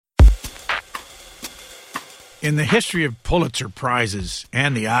In the history of Pulitzer Prizes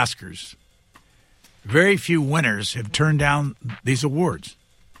and the Oscars, very few winners have turned down these awards.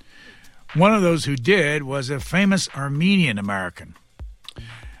 One of those who did was a famous Armenian American,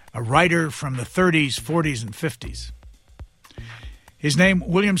 a writer from the 30s, 40s, and 50s. His name,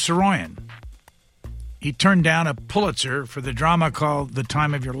 William Saroyan. He turned down a Pulitzer for the drama called The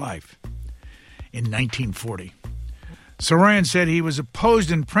Time of Your Life in 1940. Saroyan said he was opposed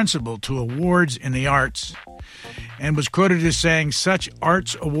in principle to awards in the arts and was quoted as saying such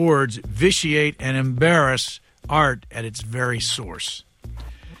arts awards vitiate and embarrass art at its very source.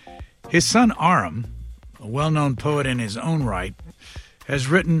 His son Aram, a well-known poet in his own right, has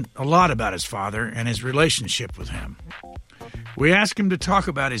written a lot about his father and his relationship with him. We asked him to talk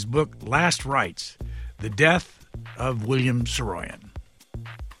about his book, Last Rites, The Death of William Saroyan.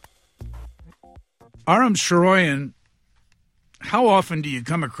 Aram Saroyan, how often do you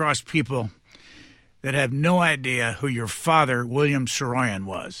come across people that have no idea who your father, William Saroyan,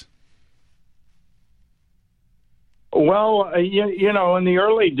 was? Well, you know, in the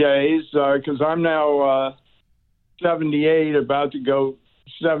early days, because I'm now 78, about to go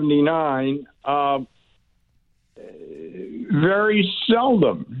 79, very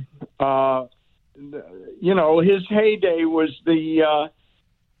seldom. You know, his heyday was the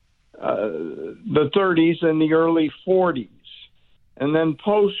 30s and the early 40s. And then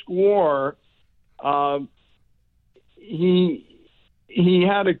post-war, he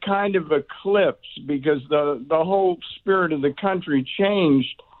had a kind of eclipse because the whole spirit of the country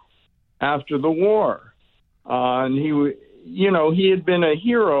changed after the war. And he had been a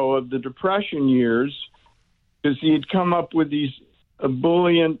hero of the Depression years because he had come up with these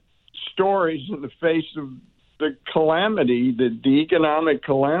ebullient stories in the face of the calamity, the economic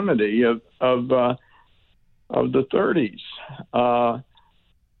calamity of the 30s.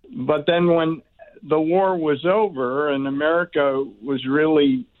 But then when the war was over and America was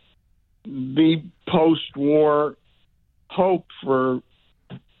really the post-war hope for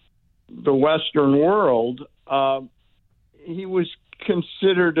the Western world, he was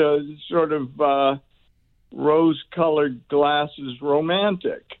considered a sort of rose-colored glasses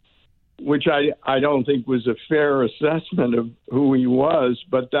romantic, which I don't think was a fair assessment of who he was,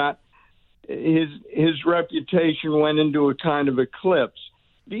 but that his reputation went into a kind of eclipse.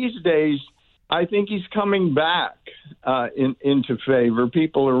 These days, I think he's coming back into favor.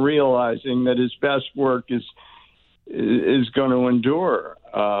 People are realizing that his best work is going to endure.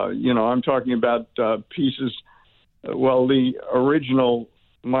 I'm talking about pieces. Well, the original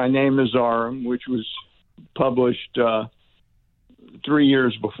 "My Name Is Aram," which was published 3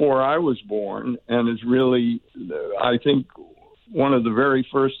 years before I was born, and is really, I think, one of the very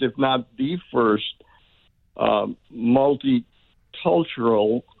first, if not the first,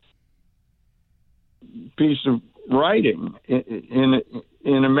 multicultural piece of writing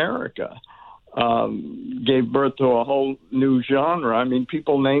in America. Gave birth to a whole new genre. I mean,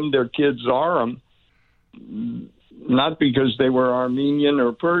 people named their kids Aram not because they were Armenian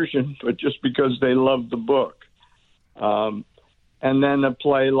or Persian, but just because they loved the book. And then a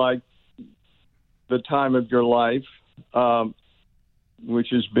play like The Time of Your Life, which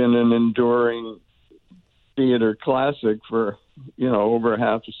has been an enduring theater classic for, over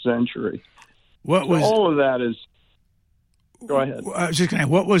half a century. All of that is... Go ahead. I was just going to.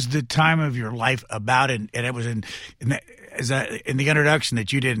 What was The Time of Your Life about? And it was in the introduction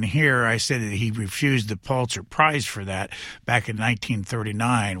that you didn't hear. I said that he refused the Pulitzer Prize for that back in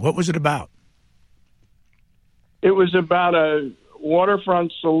 1939. What was it about? It was about a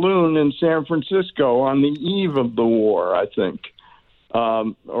waterfront saloon in San Francisco on the eve of the war, I think,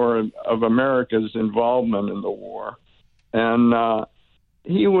 or of America's involvement in the war. And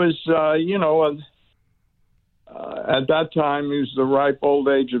he was, at that time, he was the ripe old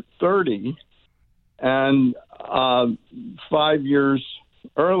age of 30, and 5 years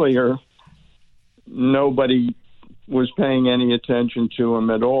earlier, nobody was paying any attention to him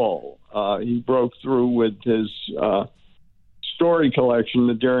at all. He broke through with his story collection,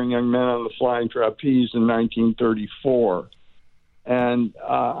 The Daring Young Man on the Flying Trapeze, in 1934. And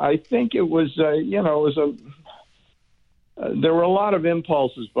I think it was, there were a lot of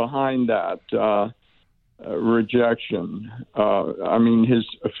impulses behind that. Rejection. I mean, his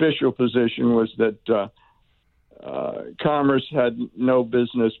official position was that commerce had no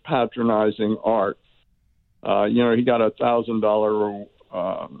business patronizing art. He got a $1,000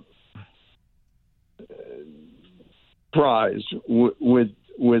 prize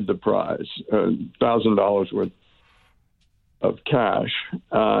with the prize, $1,000 worth of cash,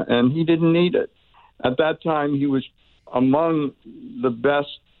 and he didn't need it. At that time, he was among the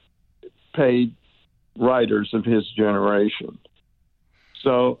best paid writers of his generation.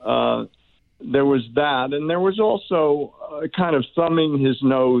 So there was that, and there was also kind of thumbing his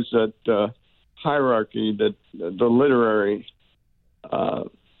nose at hierarchy, that the literary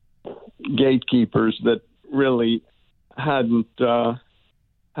gatekeepers that really hadn't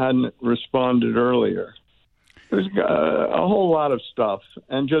responded earlier. There's a whole lot of stuff,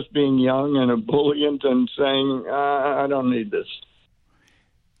 and just being young and ebullient and saying, I don't need this.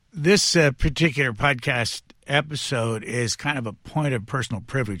 This particular podcast episode is kind of a point of personal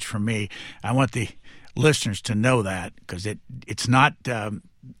privilege for me. I want the listeners to know that, because it's not I've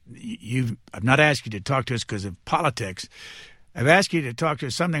not asked you to talk to us because of politics. I've asked you to talk to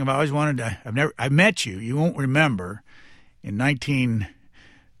us something I've always wanted to. I met you. You won't remember, in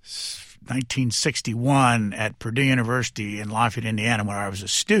 1961 at Purdue University in Lafayette, Indiana, where I was a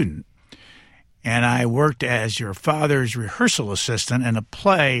student. And I worked as your father's rehearsal assistant in a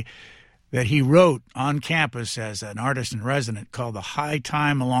play that he wrote on campus as an artist in resident called The High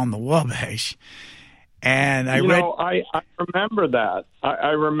Time Along the Wabash. And I remember that. I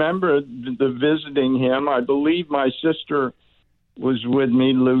remember the visiting him. I believe my sister was with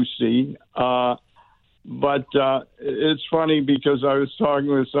me, Lucy. But it's funny because I was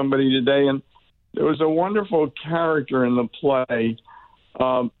talking with somebody today, and there was a wonderful character in the play.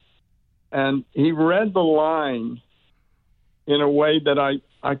 And he read the line in a way that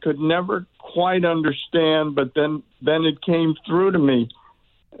I could never quite understand, but then it came through to me.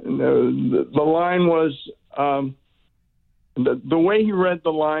 The line was, the way he read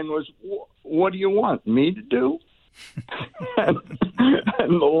the line was, what do you want me to do? and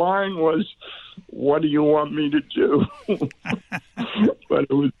the line was, what do you want me to do? But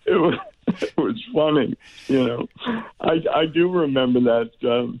it was funny, you know. I do remember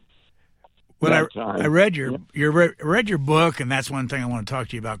that. Well, I read read your book, and that's one thing I want to talk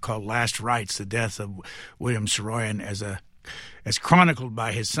to you about, called Last Rites: The Death of William Saroyan, as chronicled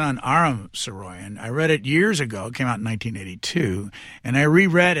by his son Aram Saroyan. I read it years ago. It came out in 1982, and I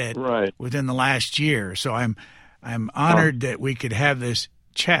reread it within the last year. So I'm honored that we could have this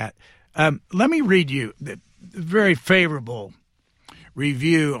chat. Let me read you the very favorable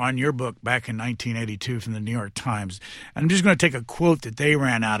review on your book back in 1982 from the New York Times. I'm just going to take a quote that they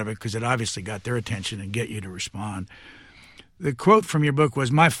ran out of it because it obviously got their attention, and get you to respond. The quote from your book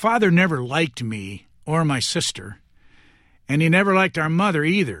was, "My father never liked me or my sister, and he never liked our mother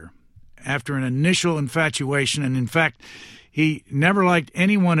either after an initial infatuation, and in fact, he never liked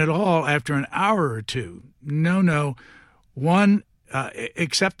anyone at all after an hour or two. No, one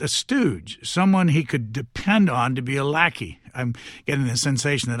except a stooge, someone he could depend on to be a lackey." I'm getting the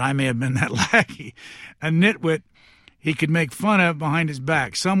sensation that I may have been that lackey. A nitwit he could make fun of behind his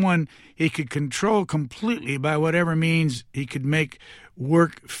back. Someone he could control completely by whatever means he could make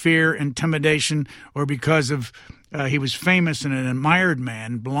work, fear, intimidation, or because of he was famous and an admired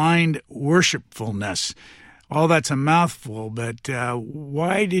man, blind worshipfulness. All that's a mouthful, but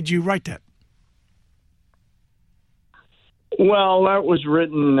why did you write that? Well, that was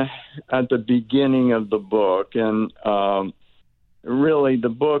written at the beginning of the book, and really, the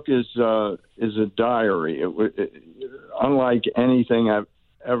book is a diary. Unlike anything I've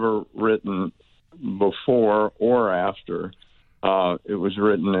ever written before or after, it was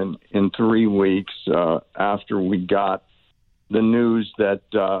written in 3 weeks after we got the news that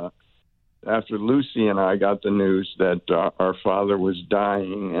after Lucy and I got the news that our father was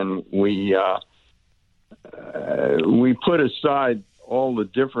dying, and we put aside all the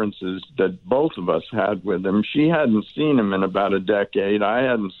differences that both of us had with him. She hadn't seen him in about a decade. I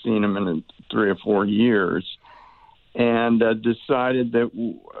hadn't seen him in 3 or 4 years, and decided that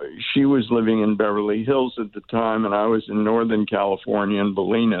she was living in Beverly Hills at the time, and I was in Northern California in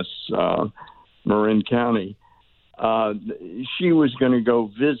Bolinas, Marin County. She was going to go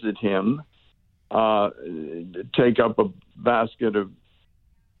visit him, take up a basket of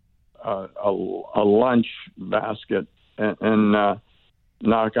a lunch basket and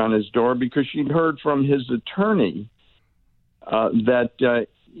knock on his door, because she'd heard from his attorney that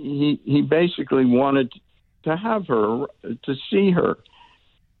he basically wanted to have her, to see her.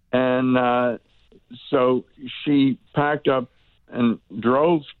 And so she packed up and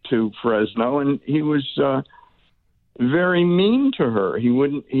drove to Fresno, and he was very mean to her.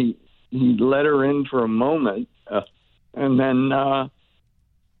 He let her in for a moment and then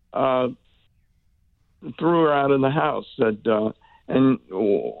threw her out of the house. And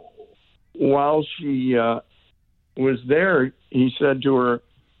while she was there, he said to her,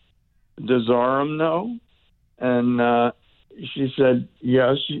 "Does Aram know?" And she said,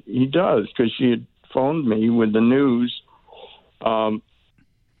 "Yes, he does," because she had phoned me with the news.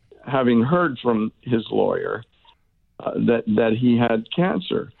 having heard from his lawyer that he had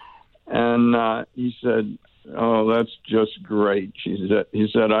cancer. And he said, "Oh, that's just great." He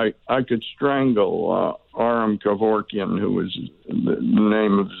said, I could strangle Aram Kevorkian, who was the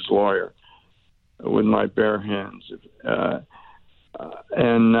name of his lawyer, with my bare hands.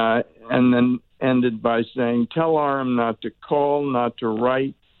 And then ended by saying, "Tell Aram not to call, not to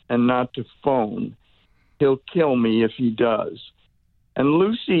write, and not to phone. He'll kill me if he does." And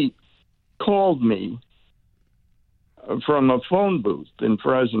Lucy called me from a phone booth in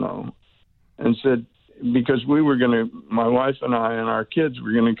Fresno and said, because we were going to, my wife and I and our kids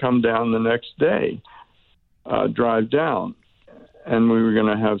were going to come down the next day, drive down, and we were going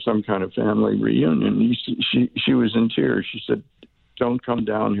to have some kind of family reunion. She was in tears. She said, "Don't come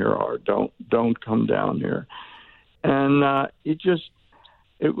down here, Art. Don't come down here." And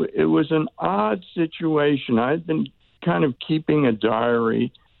it was an odd situation. I had been kind of keeping a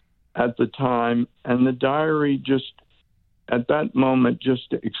diary at the time, and the diary just, at that moment,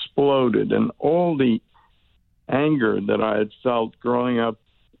 just exploded. And all the anger that I had felt growing up,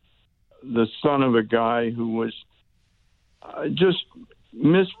 the son of a guy who was just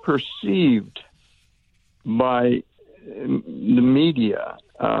misperceived by the media,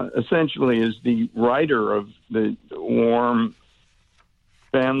 essentially as the writer of the warm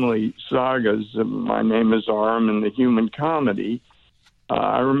family sagas, My Name is Aram and The Human Comedy.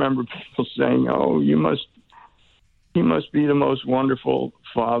 I remember people saying, "Oh, he must be the most wonderful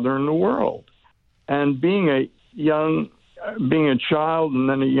father in the world." And being a child and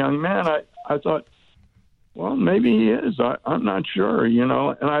then a young man, I thought, well, maybe he is. I'm not sure, and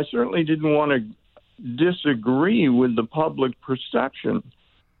I certainly didn't want to disagree with the public perception.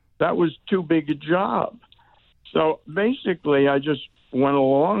 That was too big a job. So basically, I just went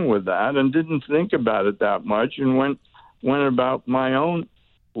along with that and didn't think about it that much and went about my own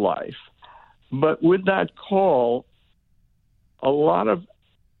life. But with that call, a lot of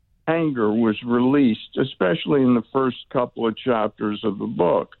anger was released, especially in the first couple of chapters of the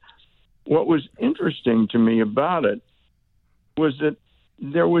book. What was interesting to me about it was that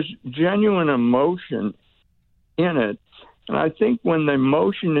there was genuine emotion in it. And I think when the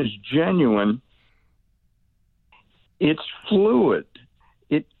emotion is genuine, it's fluid.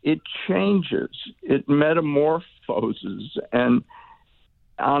 It changes. It metamorphoses. And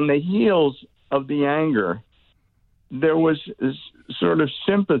on the heels of the anger, there was this sort of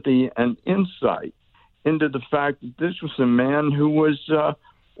sympathy and insight into the fact that this was a man who was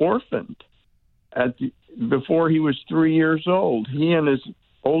orphaned before he was 3 years old. He and his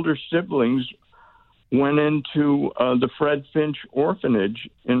older siblings went into the Fred Finch orphanage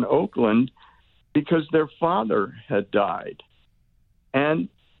in Oakland because their father had died. And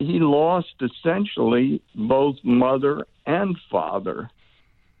he lost essentially both mother and father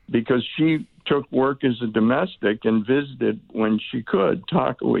because she took work as a domestic and visited when she could.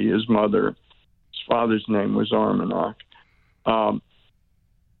 Takawi, his father's name was Armanok.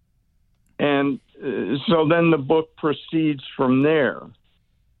 And so then the book proceeds from there.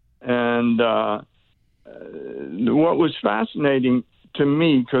 And what was fascinating to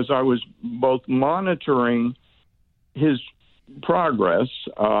me, because I was both monitoring his progress,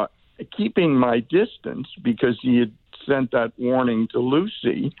 keeping my distance because he had sent that warning to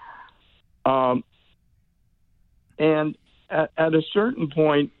Lucy, and at a certain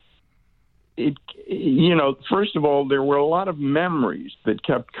point, first of all, there were a lot of memories that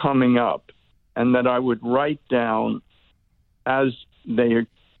kept coming up and that I would write down as they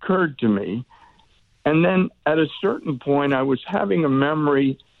occurred to me. And then at a certain point, I was having a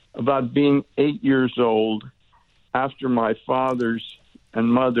memory about being 8 years old after my father's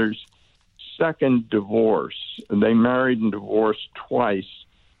and mother's second divorce. They married and divorced twice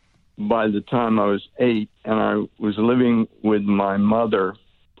by the time I was 8, and I was living with my mother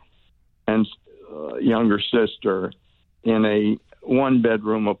and younger sister in a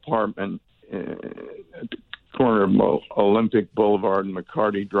one-bedroom apartment at the corner of Olympic Boulevard and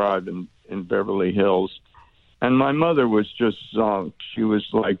McCarty Drive in Beverly Hills. And my mother was just zonked. She was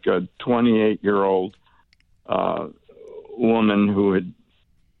like a 28-year-old woman who had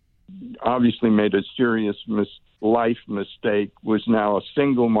obviously made a serious life mistake, was now a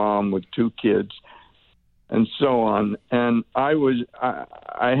single mom with 2 kids, and so on. And I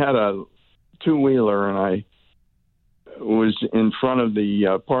had a two-wheeler, and I was in front of the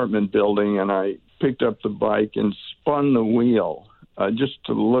apartment building, and I picked up the bike and spun the wheel just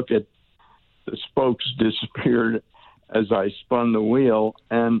to look at the spokes disappeared as I spun the wheel,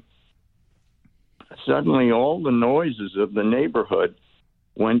 and suddenly all the noises of the neighborhood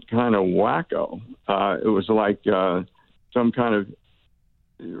went kind of wacko. It was like some kind of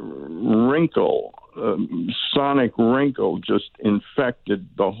wrinkle, sonic wrinkle just infected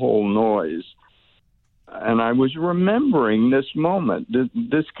the whole noise. And I was remembering this moment.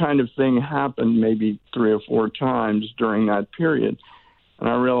 This kind of thing happened maybe 3 or 4 times during that period. And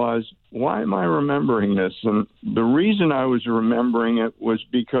I realized, why am I remembering this? And the reason I was remembering it was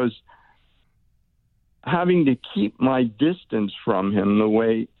because having to keep my distance from him the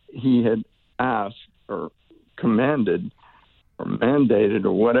way he had asked or commanded or mandated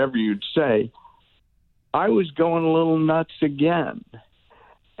or whatever you'd say, I was going a little nuts again.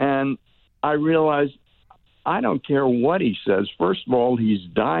 And I realized, I don't care what he says. First of all, he's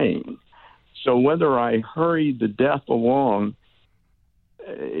dying. So whether I hurry the death along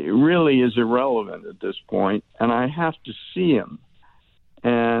it really is irrelevant at this point, and I have to see him.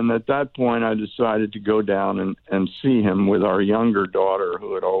 And at that point, I decided to go down and see him with our younger daughter,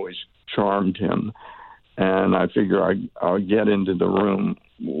 who had always charmed him. And I figure I'll get into the room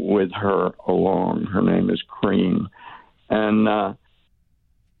with her along. Her name is Cream. And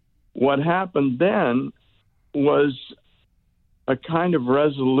what happened then was a kind of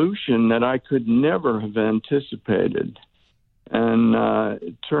resolution that I could never have anticipated. And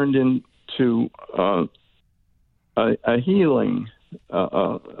it turned into a healing,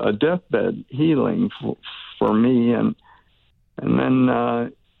 a deathbed healing for me. And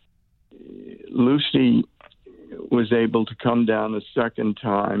then Lucy was able to come down a second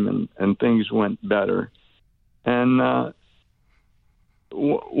time, and things went better. And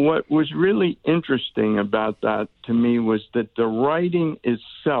what was really interesting about that to me was that the writing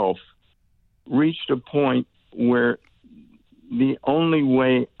itself reached a point where the only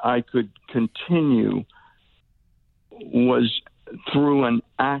way I could continue was through an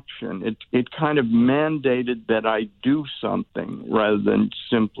action. It kind of mandated that I do something rather than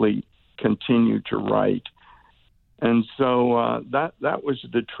simply continue to write. And so that was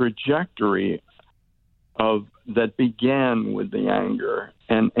the trajectory that began with the anger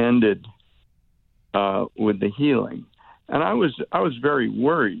and ended with the healing. And I was very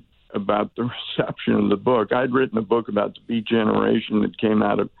worried about the reception of the book. I'd written a book about the Beat Generation that came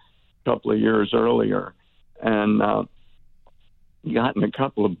out a couple of years earlier, and gotten a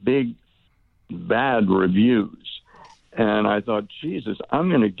couple of big bad reviews. And I thought, Jesus, I'm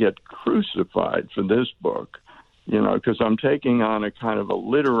going to get crucified for this book, because I'm taking on a kind of a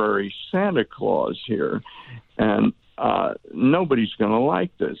literary Santa Claus here, and nobody's going to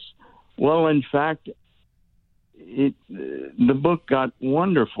like this. Well, in fact, the book got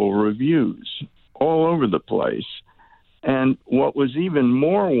wonderful reviews all over the place. And what was even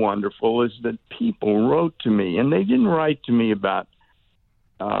more wonderful is that people wrote to me, and they didn't write to me about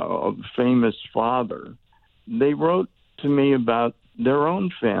a famous father. They wrote to me about their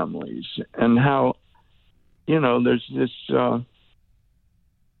own families and how, there's this,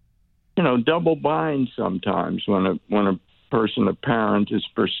 double bind sometimes when a person, a parent, is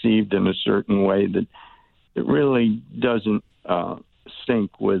perceived in a certain way that it really doesn't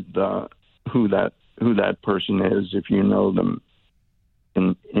sync with who that person is if you know them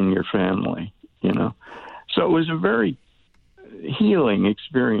in your family, So it was a very healing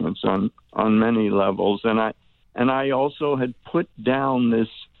experience on many levels, and I also had put down this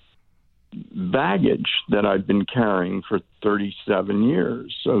baggage that I've been carrying for 37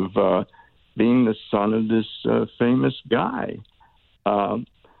 years of being the son of this famous guy, and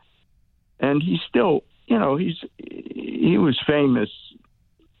he still, he was famous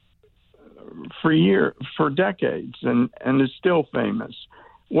for decades, and is still famous.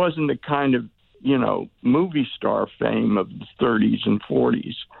 Wasn't the kind of movie star fame of the 30s and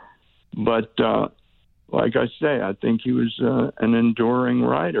 40s, but like I say, I think he was an enduring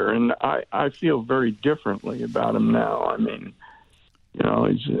writer, and I feel very differently about him now. I mean,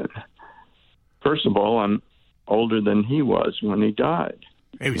 he's first of all, I'm older than he was when he died.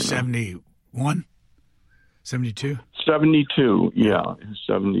 Maybe 71, 72? 72, yeah,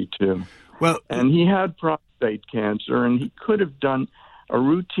 72. Well, and he had prostate cancer, and he could have done a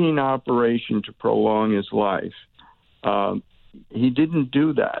routine operation to prolong his life. He didn't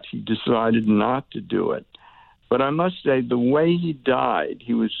do that. He decided not to do it. But I must say, the way he died,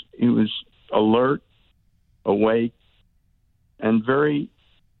 he was alert, awake, and very,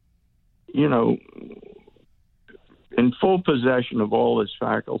 in full possession of all his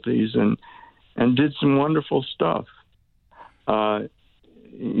faculties, and did some wonderful stuff.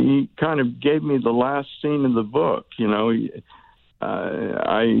 He kind of gave me the last scene of the book.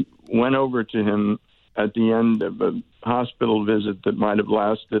 I went over to him at the end of a hospital visit that might have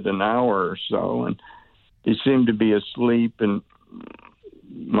lasted an hour or so, and he seemed to be asleep, and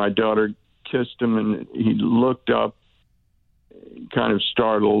my daughter kissed him, and he looked up, kind of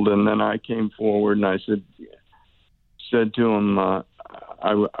startled, and then I came forward and I said to him,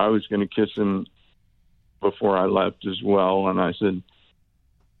 I was going to kiss him before I left as well, and I said,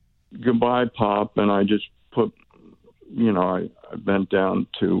 "Goodbye, Pop," and I just put, I bent down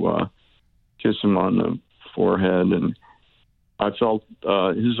to kiss him on the forehead, and I felt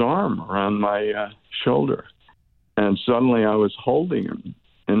his arm around my shoulder, and suddenly I was holding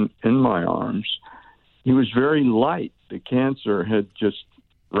him in my arms. He was very light. The cancer had just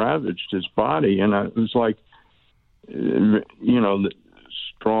ravaged his body, and it was like, the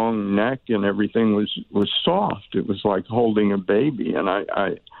strong neck and everything was soft. It was like holding a baby, and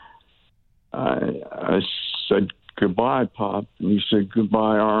I said, "Goodbye, Pop," and he said,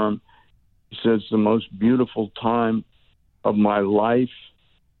 "Goodbye, Arm." He said, "It's the most beautiful time of my life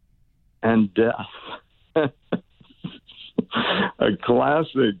and death." A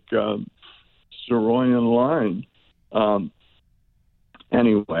classic Saroyan line.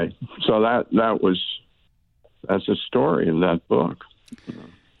 Anyway, so that's the story of that book.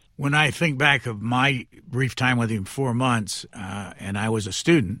 When I think back of my brief time with him, 4 months, and I was a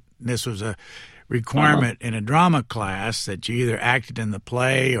student, this was a requirement in a drama class that you either acted in the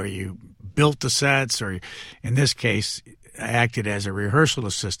play or you built the sets, or in this case, I acted as a rehearsal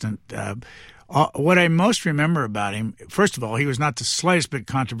assistant. What I most remember about him, first of all, he was not the slightest bit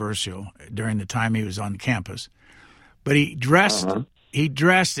controversial during the time he was on campus, but he dressed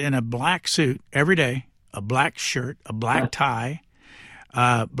in a black suit every day, a black shirt, a black tie,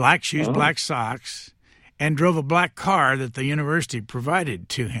 black shoes, black socks, and drove a black car that the university provided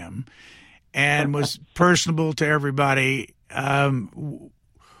to him, and was personable to everybody. When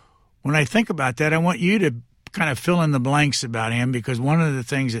I think about that, I want you to kind of fill in the blanks about him, because one of the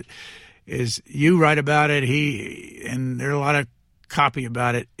things that is you write about it, and there's a lot of copy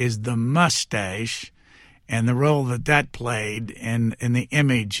about it, is the mustache and the role that played in the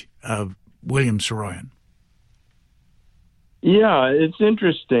image of William Saroyan. Yeah, it's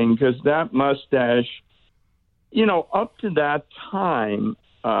interesting because that mustache, up to that time,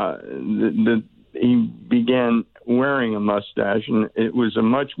 he began wearing a mustache, and it was a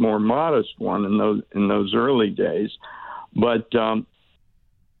much more modest one in those early days. But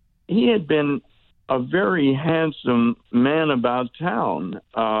he had been a very handsome man about town,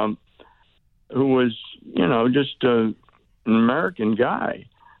 who was, just an American guy.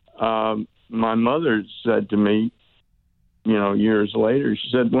 My mother said to me, years later, she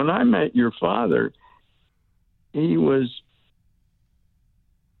said, "When I met your father, he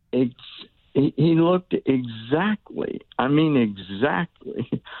looked exactly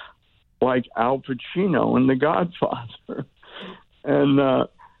like Al Pacino in The Godfather." And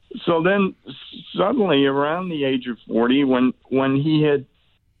so then suddenly around the age of 40, when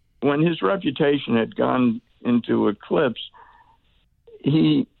his reputation had gone into eclipse,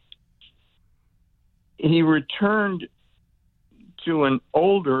 he returned to an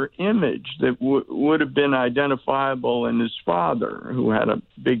older image that would have been identifiable in his father, who had a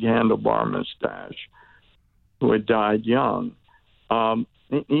big handlebar mustache, who had died young.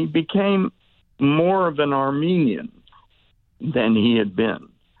 He became more of an Armenian than he had been.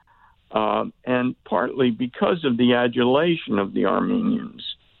 And partly because of the adulation of the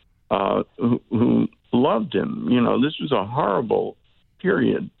Armenians who loved him. This was a horrible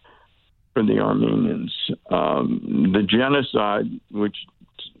period for the Armenians. The genocide, which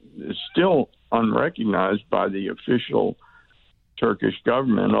is still unrecognized by the official Turkish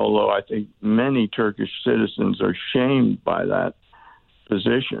government, although I think many Turkish citizens are shamed by that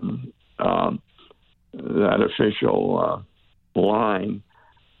position, that official line.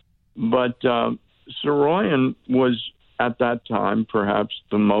 But Saroyan was, at that time, perhaps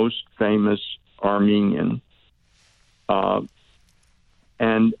the most famous Armenian.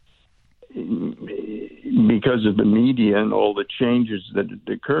 And because of the media and all the changes that had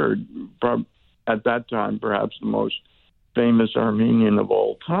occurred, at that time, perhaps the most famous Armenian of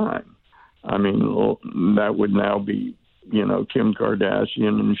all time. I mean, that would now be, Kim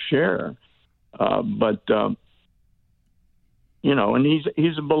Kardashian and Cher. And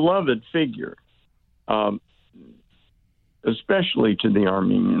he's a beloved figure, especially to the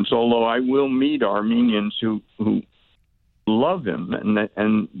Armenians, although I will meet Armenians who love him,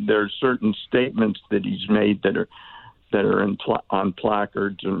 and there's certain statements that he's made that are on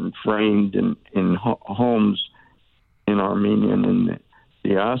placards and framed in homes in Armenian and the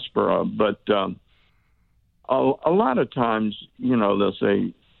diaspora. But a lot of times, they'll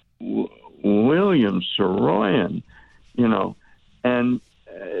say William Saroyan, and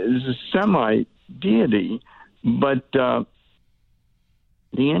is a semi-deity, but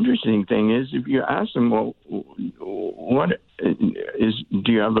the interesting thing is, if you ask them, well, do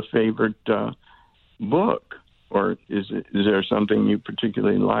you have a favorite book, or is there something you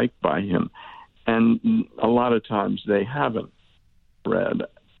particularly like by him? And a lot of times they haven't read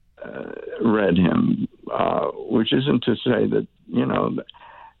him, which isn't to say that,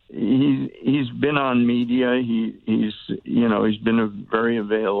 he's been on media. He's been very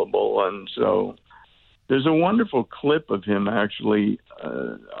available, and so there's a wonderful clip of him actually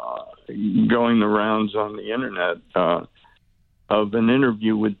going the rounds on the internet of an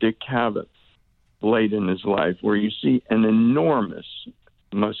interview with Dick Cavett late in his life, where you see an enormous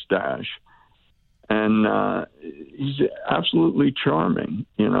mustache, and he's absolutely charming.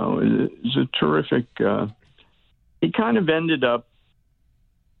 He's a terrific. He kind of ended up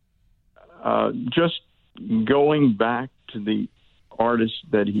just going back to the artist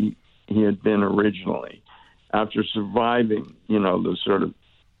that he had been originally, after surviving, the sort of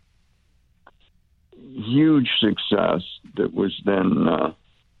huge success that was then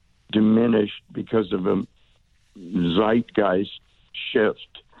diminished because of a zeitgeist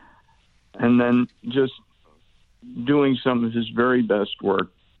shift, and then just doing some of his very best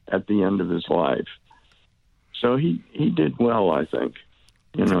work at the end of his life. So he did well, I think.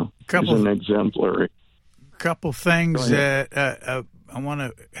 He's an exemplary. Couple things that I want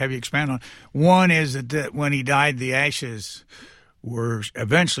to have you expand on. One is that when he died, the ashes were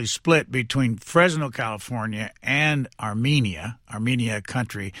eventually split between Fresno, California, and Armenia, a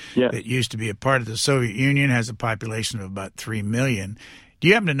country that used to be a part of the Soviet Union, has a population of about 3 million. Do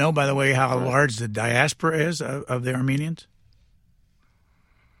you happen to know, by the way, how large the diaspora is of the Armenians?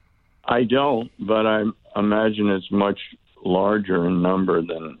 I don't, but I imagine it's much larger in number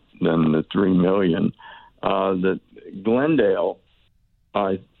than the 3 million. That Glendale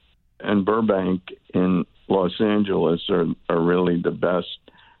and Burbank in Los Angeles are really the best,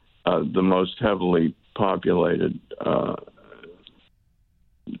 the most heavily populated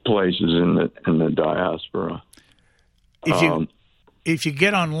places in the diaspora. If you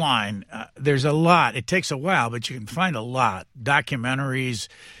get online, there's a lot. It takes a while, but you can find a lot. Documentaries,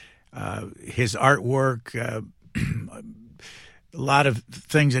 his artwork, a lot of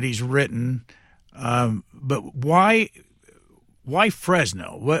things that he's written. But why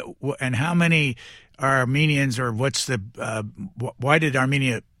Fresno? What and how many Armenians, or what's the why did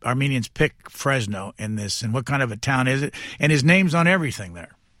Armenians pick Fresno in this, and what kind of a town is it? And his name's on everything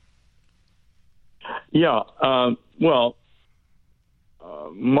there. Yeah.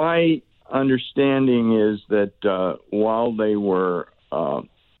 My understanding is that while they were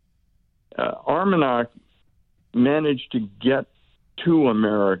Armenak managed to get to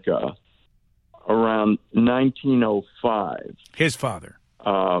America around 1905. His father.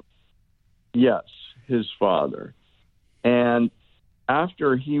 Yes, his father. And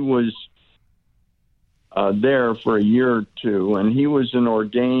after he was there for a year or two, and he was an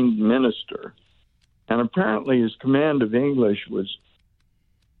ordained minister, and apparently his command of English was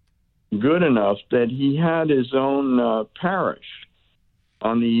good enough that he had his own parish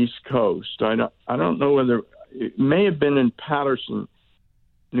on the East Coast. I don't know whether it may have been in Paterson,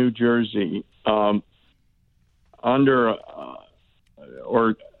 New Jersey, or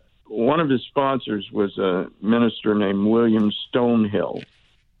one of his sponsors was a minister named William Stonehill,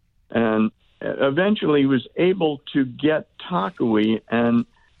 and eventually he was able to get Takui and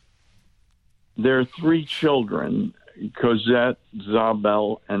their 3 children, Cosette,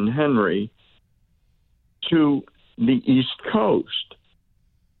 Zabel, and Henry, to the East Coast.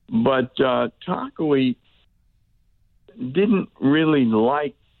 But Takui didn't really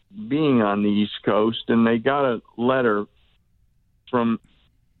like being on the East Coast, and they got a letter from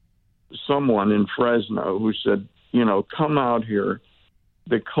someone in Fresno who said, come out here.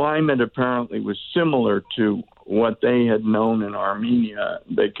 The climate apparently was similar to what they had known in Armenia.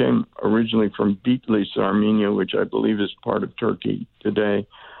 They came originally from Bitlis, Armenia, which I believe is part of Turkey today.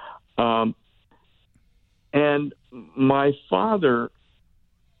 And my father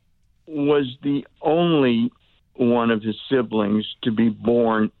was the only one of his siblings to be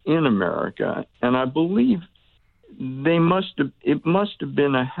born in America, and I believe it must have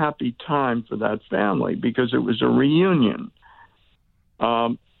been a happy time for that family, because it was a reunion.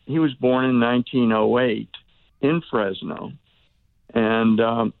 He was born in 1908 in Fresno, and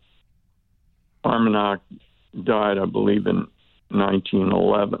Armenak died, I believe, in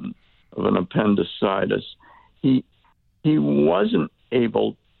 1911 of an appendicitis. He wasn't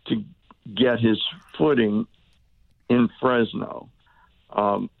able to get his footing in Fresno.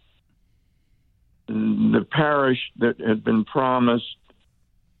 The parish that had been promised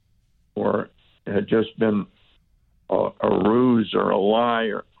or had just been a ruse or a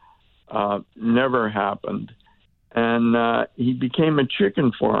lie, or never happened. And he became a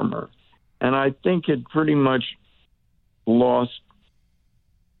chicken farmer, and I think had pretty much lost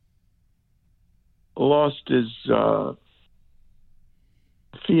his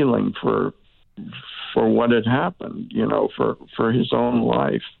feeling for what had happened, for his own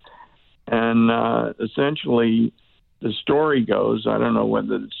life. And essentially, the story goes, I don't know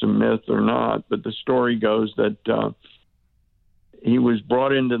whether it's a myth or not, but the story goes that he was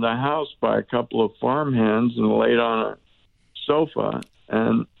brought into the house by a couple of farmhands and laid on a sofa,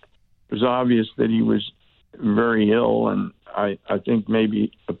 and it was obvious that he was very ill, and I think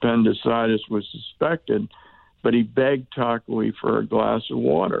maybe appendicitis was suspected, but he begged Takui for a glass of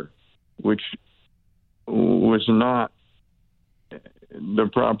water, which was not the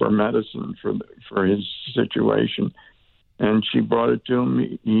proper medicine for his situation. And she brought it to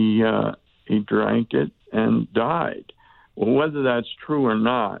him. He drank it and died. Well, whether that's true or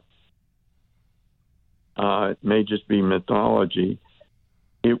not, it may just be mythology.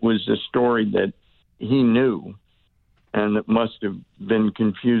 It was a story that he knew, and it must have been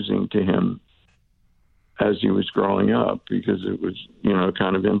confusing to him as he was growing up, because it was,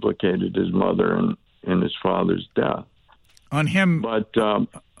 kind of implicated his mother and his father's death. On him, but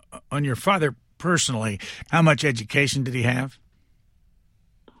on your father personally, how much education did he have?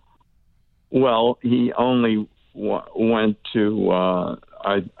 Well, he only went to,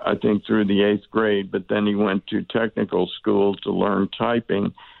 I think, through the 8th grade, but then he went to technical school to learn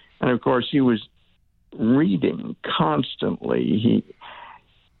typing. And, of course, he was reading constantly.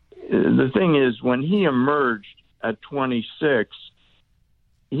 The thing is, when he emerged at 26,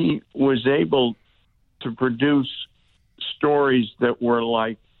 he was able to produce stories that were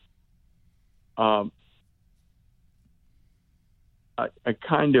like a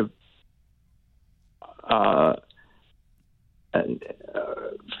kind of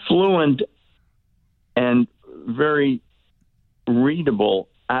fluent and very readable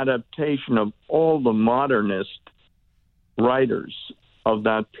adaptation of all the modernist writers of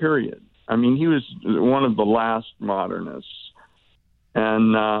that period. I mean, he was one of the last modernists,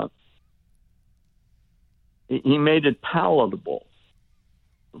 and he made it palatable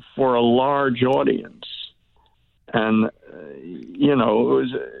for a large audience. And, it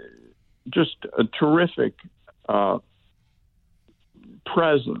was just a terrific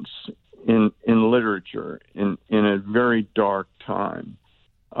presence in literature in a very dark time.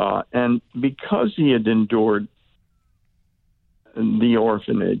 And because he had endured the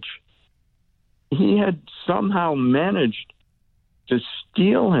orphanage, he had somehow managed to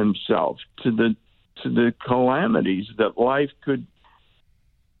steel himself to the calamities that life could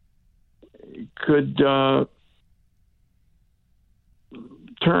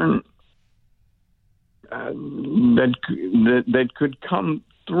turn that could come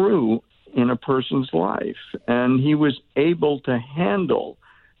through in a person's life, and he was able to handle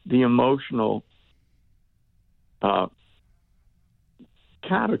the emotional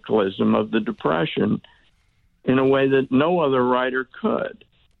cataclysm of the Depression in a way that no other writer could.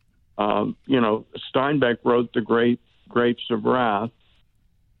 Steinbeck wrote The Grapes of Wrath.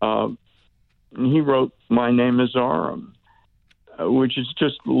 He wrote My Name is Aram, which is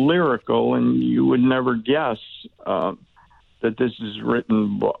just lyrical, and you would never guess that this is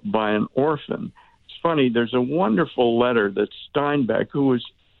written by an orphan. It's funny, there's a wonderful letter that Steinbeck, who was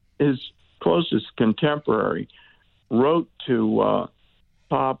his closest contemporary, wrote to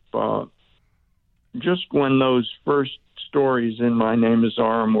Pop just when those first stories in My Name is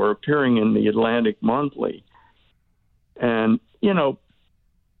Aram were appearing in the Atlantic Monthly. And,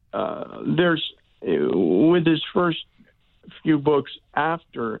 there's, with his first few books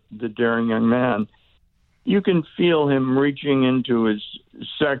after The Daring Young Man, you can feel him reaching into his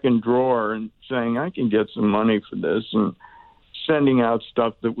second drawer and saying, I can get some money for this, and sending out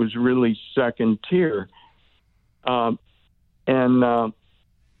stuff that was really second tier. And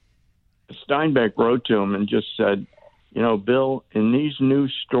Steinbeck wrote to him and just said, Bill, in these new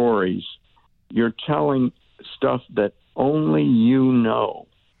stories, you're telling stuff that only you know.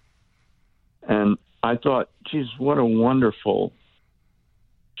 And I thought, geez, what a wonderful,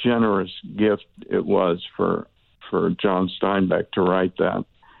 generous gift it was for John Steinbeck to write that.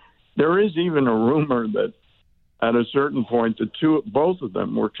 There is even a rumor that at a certain point, both of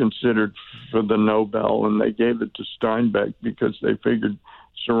them were considered for the Nobel, and they gave it to Steinbeck because they figured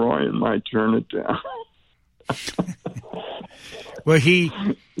Saroyan might turn it down. Well, he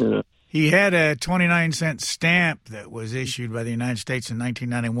had a 29-cent stamp that was issued by the United States in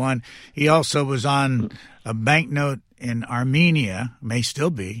 1991. He also was on a banknote in Armenia, may still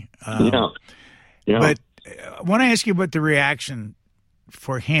be. Yeah. But I want to ask you about the reaction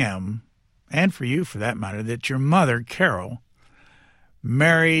for him, and for you for that matter, that your mother, Carol,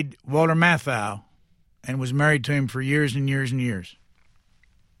 married Walter Matthau and was married to him for years and years and years.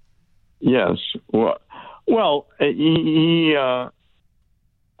 Yes. Well, he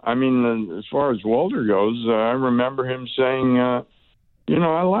I mean, as far as Walter goes, I remember him saying, I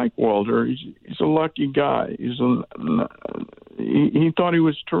like Walter. He's a lucky guy. He thought he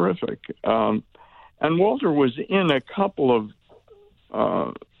was terrific. And Walter was in a couple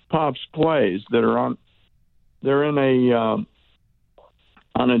of Pop's plays that are on. They're in on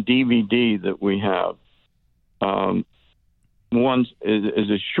a DVD that we have. One is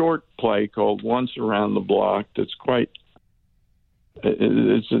a short play called "Once Around the Block." That's quite.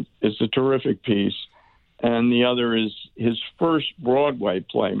 It's a terrific piece, and the other is his first Broadway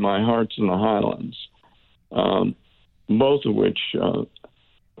play, "My Heart's in the Highlands," both of which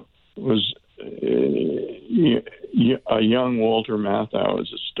was a young Walter Matthau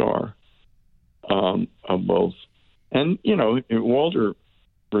as a star of both. And, Walter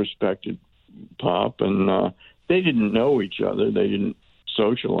respected Pop, and they didn't know each other. They didn't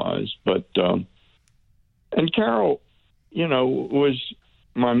socialize. But, and Carol,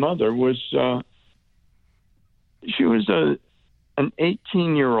 my mother was, she was an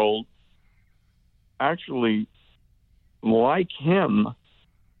 18-year-old, actually like him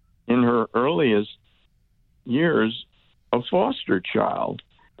in her earliest years, a foster child,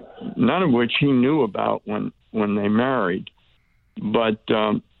 none of which he knew about when they married. But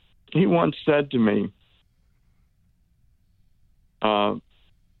he once said to me,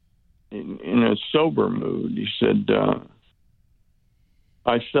 in a sober mood, he said,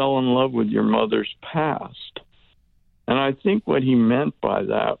 I fell in love with your mother's past. And I think what he meant by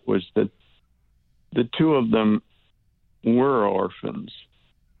that was that the two of them were orphans.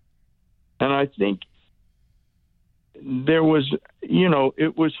 And I think there was,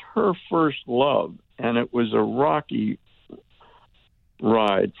 it was her first love, and it was a rocky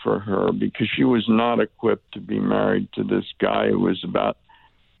ride for her because she was not equipped to be married to this guy who was about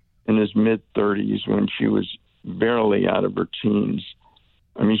in his mid-30s when she was barely out of her teens.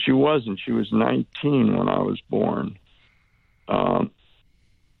 I mean, she wasn't. She was 19 when I was born.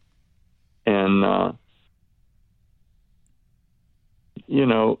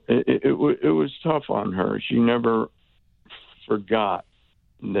 It was tough on her. She never forgot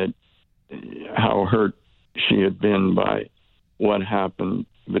how hurt she had been by what happened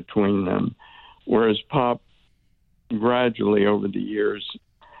between them. Whereas Pop, gradually over the years,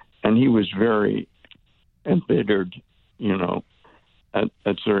 and he was very embittered,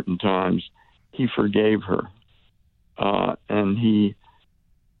 at certain times, he forgave her. And he,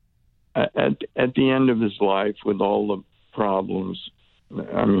 at the end of his life, with all the problems,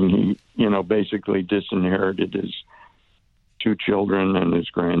 I mean, he, basically disinherited his two children and his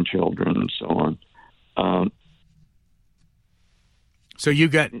grandchildren and so on. So you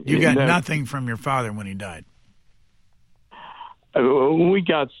got nothing from your father when he died? We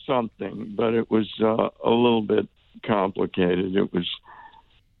got something, but it was a little bit complicated. It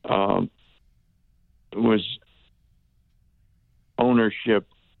was ownership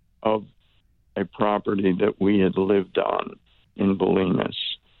of a property that we had lived on in Bolinas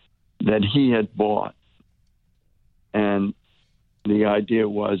that he had bought. And the idea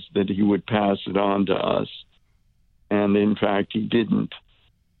was that he would pass it on to us. And in fact, he didn't.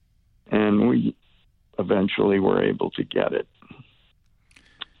 And we eventually were able to get it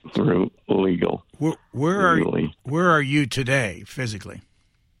through legally. Where are you today, physically?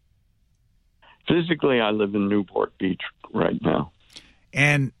 Physically, I live in Newport Beach right now.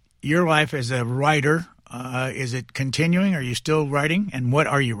 And your life as a writer, is it continuing? Are you still writing? And what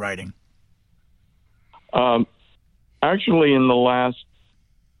are you writing? Actually, in the last,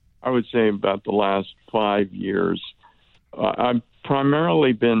 I would say about the last 5 years, I've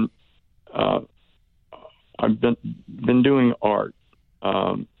primarily been, I've been doing art,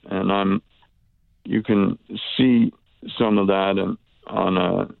 and you can see some of that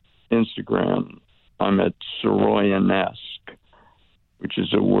on Instagram. I'm at Soroyan-esque, which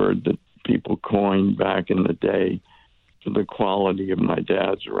is a word that people coined back in the day for the quality of my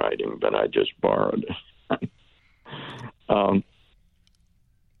dad's writing, but I just borrowed it.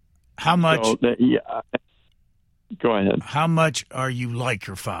 How much? Go ahead. How much are you like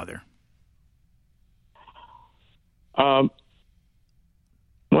your father? Well,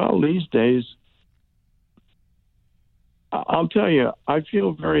 these days, I'll tell you, I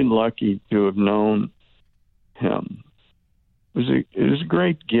feel very lucky to have known him. It was a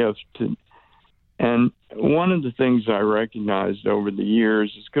great gift. And one of the things I recognized over the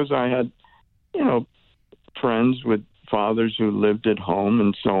years is because I had, friends with fathers who lived at home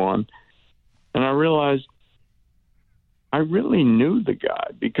and so on. And I realized I really knew the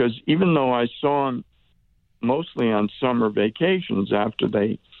guy, because even though I saw him mostly on summer vacations after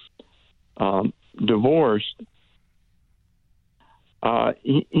they divorced,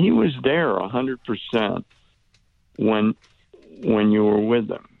 he was there 100% when you were with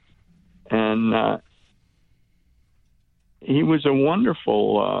him. And he was a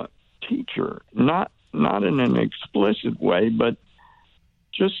wonderful teacher, not in an explicit way, but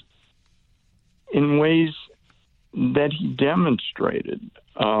just in ways that he demonstrated.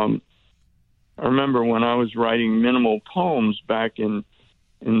 I remember when I was writing minimal poems back in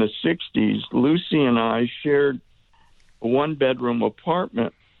the 60s, Lucy and I shared a one-bedroom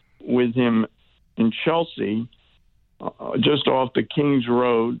apartment with him in Chelsea, just off the King's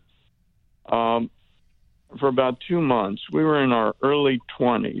Road, for about 2 months. We were in our early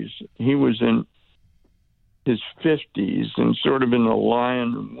 20s. He was in his 50s and sort of in the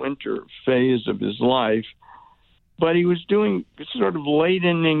lion winter phase of his life. But he was doing sort of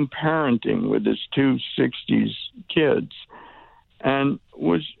late-inning parenting with his two 60s kids and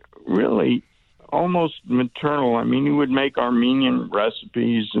was really almost maternal. I mean, he would make Armenian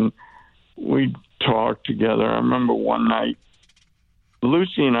recipes and we'd talk together. I remember one night,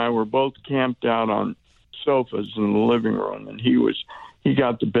 Lucy and I were both camped out on sofas in the living room, and he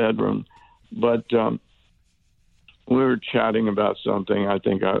got the bedroom. But we were chatting about something. I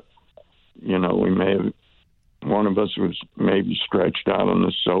think we may have, one of us was maybe stretched out on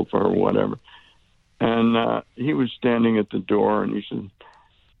the sofa or whatever. And he was standing at the door, and he said,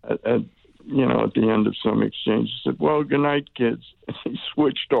 at the end of some exchange, he said, "Well, good night, kids." And he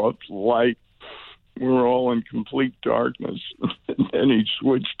switched off the light. We were all in complete darkness. And then he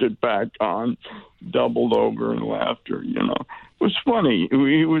switched it back on, doubled over in laughter. It was funny.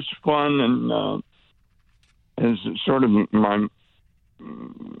 He was fun, and it's sort of my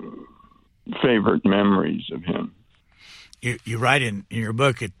favorite memories of him. You write in your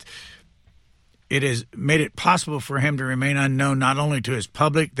book, it has made it possible for him to remain unknown, not only to his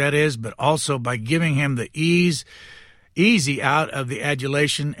public, that is, but also by giving him the easy out of the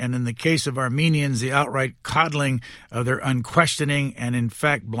adulation, and in the case of Armenians, the outright coddling of their unquestioning and, in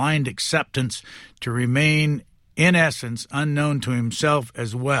fact, blind acceptance to remain, in essence, unknown to himself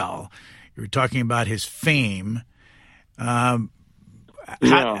as well. You were talking about his fame. How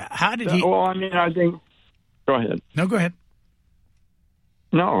did he... Well, I mean, I think... Go ahead. No, go ahead.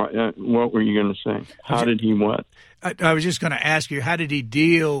 No, what were you going to say? How did he what? I was just going to ask you, how did he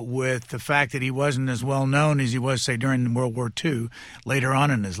deal with the fact that he wasn't as well known as he was, say, during World War II, later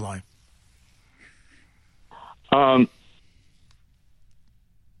on in his life? Well,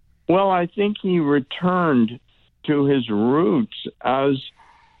 I think he returned to his roots as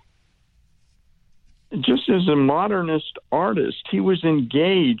a modernist artist. He was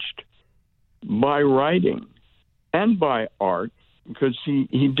engaged by writing and by art, because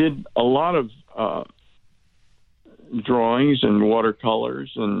he did a lot of drawings and watercolors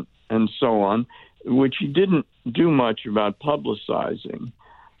and so on, which he didn't do much about publicizing.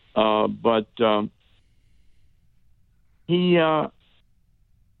 But he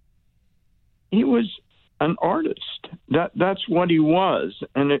was an artist. That's what he was,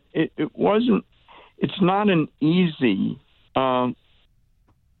 and it wasn't. It's not an easy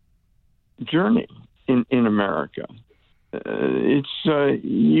journey in America.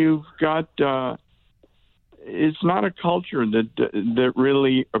 You've got. It's not a culture that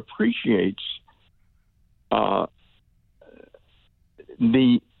really appreciates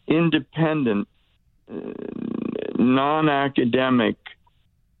the independent, non-academic,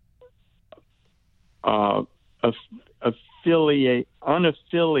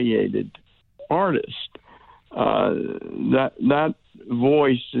 unaffiliated artist. That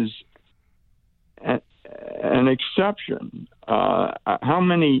voice is an exception. How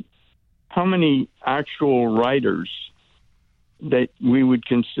many actual writers that we would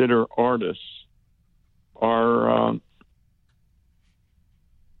consider artists are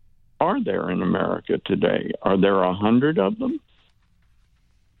there in America today? Are there 100 of them?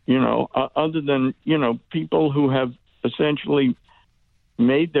 Other than, people who have essentially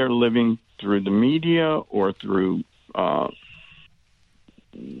made their living through the media or through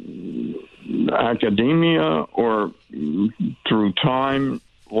academia or through Time,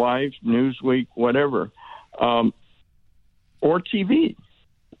 Life, Newsweek, whatever, or TV,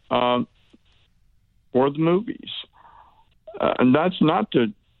 or the movies. And that's not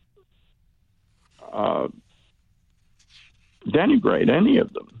to denigrate any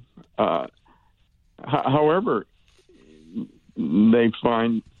of them. However, they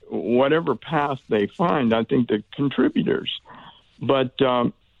find whatever path they find, I think the contributors. But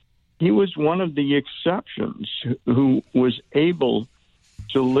he was one of the exceptions who was able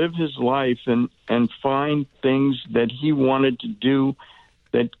to live his life and find things that he wanted to do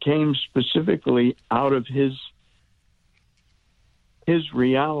that came specifically out of his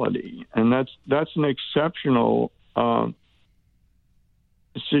reality. And that's an exceptional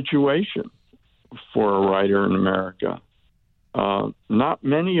situation for a writer in America. Not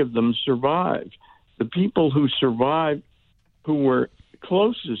many of them survived. The people who survived, who were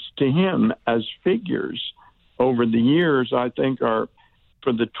closest to him as figures over the years, I think are,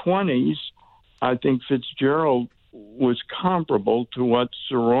 for the 20s, I think Fitzgerald was comparable to what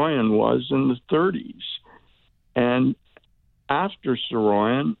Saroyan was in the 30s. And after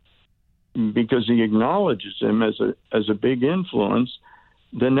Saroyan, because he acknowledges him as a big influence,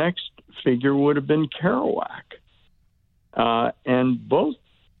 the next figure would have been Kerouac. And both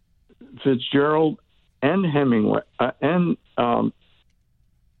Fitzgerald and Hemingway and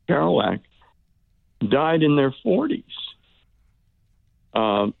Kerouac died in their 40s.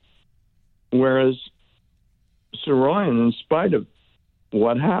 Whereas Saroyan, in spite of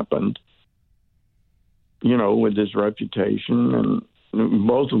what happened, with his reputation and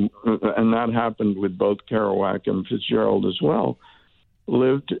that happened with both Kerouac and Fitzgerald as well,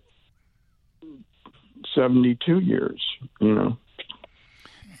 lived 72 years, So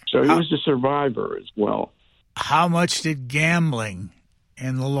he was a survivor as well. How much did gambling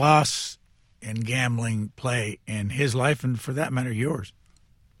and the loss in gambling play in his life and, for that matter, yours?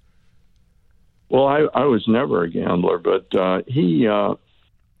 Well, I was never a gambler, but he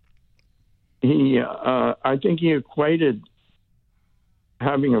I think he equated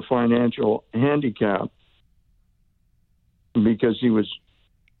having a financial handicap because he was,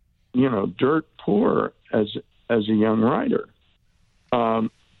 dirt poor as a young writer,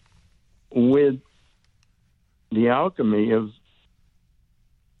 with the alchemy of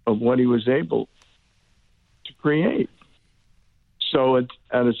what he was able to create. So at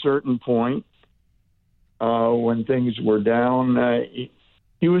a certain point, when things were down,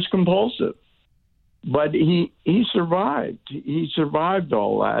 he was compulsive, but he survived. He survived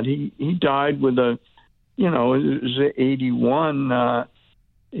all that. He died with it was 81.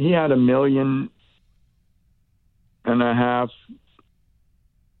 He had $1.5 million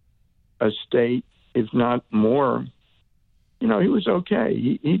estate, if not more. He was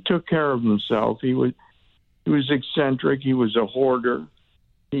okay. He took care of himself. He was eccentric. He was a hoarder.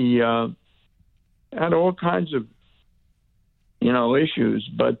 He had all kinds of issues,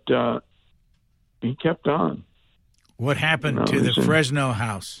 but he kept on. What happened to the Fresno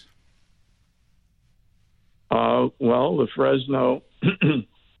house? Well, the Fresno,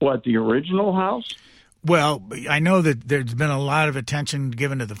 the original house? Well, I know that there's been a lot of attention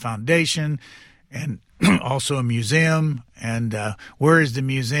given to the foundation and also a museum. And where is the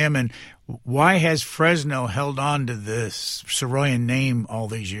museum? And why has Fresno held on to this Saroyan name all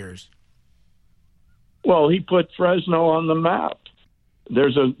these years? Well, he put Fresno on the map.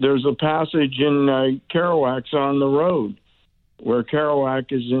 There's a passage in Kerouac's On the Road where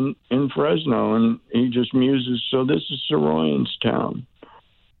Kerouac is in Fresno, and he just muses, so this is Saroyan's town.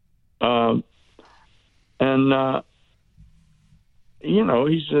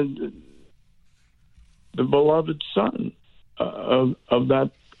 He's the beloved son of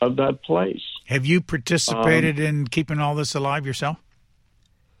that place. Have you participated in keeping all this alive yourself?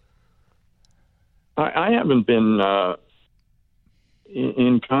 I haven't been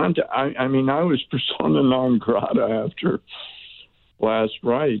in contact. I was persona non grata after last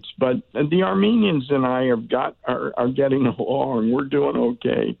rites, but the Armenians and I are getting along. We're doing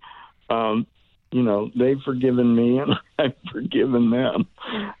okay. They've forgiven me and I've forgiven them.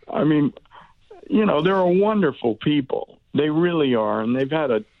 They're a wonderful people. They really are, and they've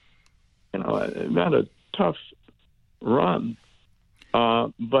had a tough run.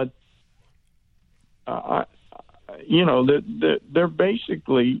 But they're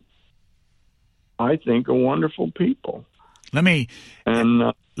basically, I think, a wonderful people. Let me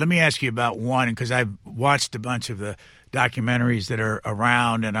ask you about one, because I've watched a bunch of the documentaries that are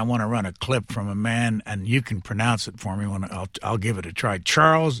around, and I want to run a clip from a man, and you can pronounce it for me when I'll give it a try.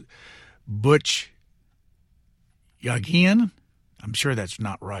 Charles Butch Yagian. I'm sure that's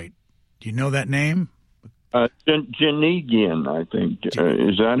not right. Do you know that name? Janigian, I think.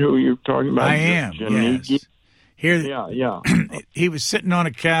 Is that who you're talking about? I am. Yes. Yeah. He was sitting on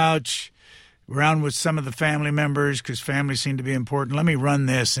a couch around with some of the family members because family seemed to be important. Let me run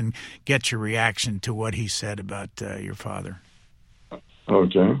this and get your reaction to what he said about your father.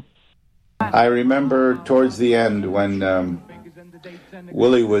 Okay. I remember towards the end when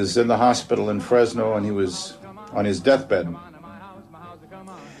Willie was in the hospital in Fresno, and he was on his deathbed.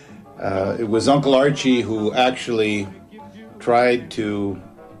 It was Uncle Archie who actually tried to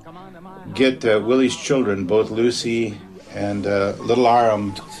get Willie's children, both Lucy and little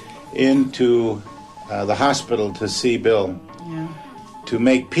Aram, into the hospital to see Bill, to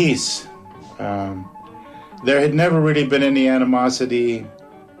make peace. There had never really been any animosity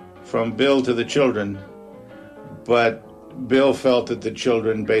from Bill to the children, but Bill felt that the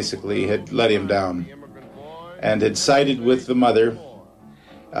children basically had let him down and had sided with the mother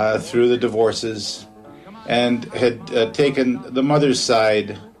through the divorces and had taken the mother's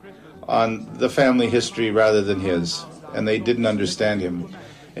side on the family history rather than his, and they didn't understand him.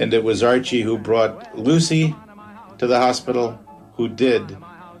 And it was Archie who brought Lucy to the hospital, who did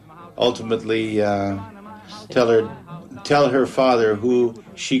ultimately tell her father, who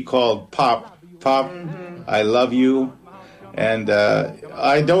she called Pop, I love you. And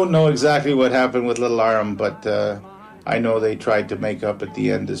I don't know exactly what happened with little Aram, but I know they tried to make up at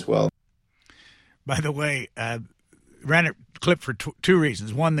the end as well. By the way, ran a clip for two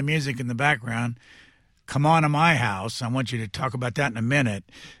reasons. One, the music in the background. Come On to My House. I want you to talk about that in a minute.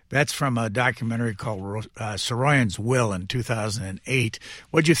 That's from a documentary called Saroyan's Will in 2008.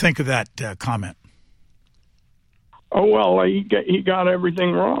 What did you think of that comment? Oh, well, he got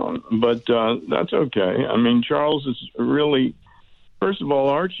everything wrong, but that's okay. I mean, Charles is really, first of all,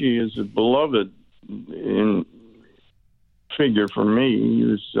 Archie is a beloved figure for me. He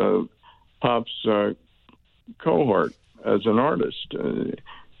was Pop's cohort as an artist.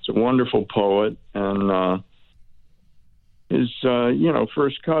 He's a wonderful poet, and his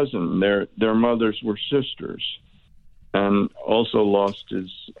first cousin. Their mothers were sisters, and also lost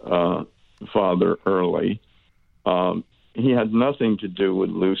his father early. He had nothing to do with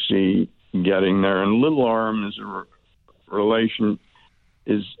Lucy getting there, and little Aram is a relation.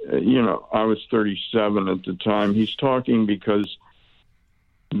 I was 37 at the time. He's talking because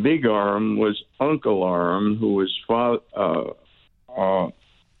Big Aram was Uncle Aram, who was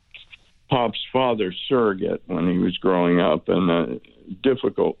Pop's father's surrogate when he was growing up, and a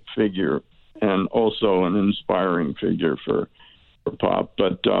difficult figure, and also an inspiring figure for Pop.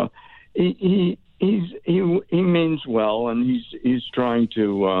 But he means well, and he's trying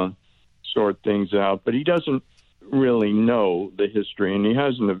to sort things out, but he doesn't really know the history, and he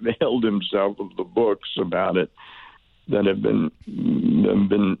hasn't availed himself of the books about it that have been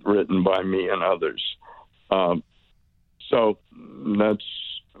written by me and others. So that's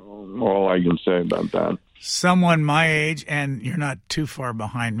all I can say about that. Someone my age, and you're not too far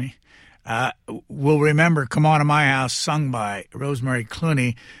behind me, will remember Come On to My House, sung by Rosemary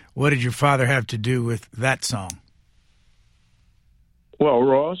Clooney. What did your father have to do with that song? Well,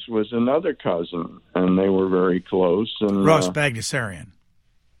 Ross was another cousin, and they were very close. And Ross Bagdasarian.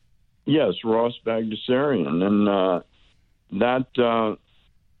 Yes, Ross Bagdasarian. And that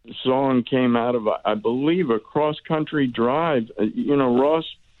song came out of, I believe, a cross-country drive. Ross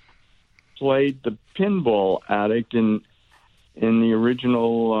played the Pinball Addict in the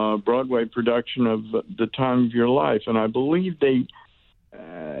original Broadway production of The Time of Your Life. And I believe they,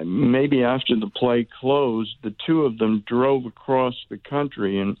 maybe after the play closed, the two of them drove across the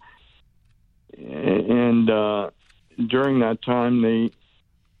country. And during that time,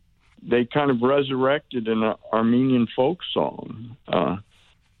 they kind of resurrected an Armenian folk song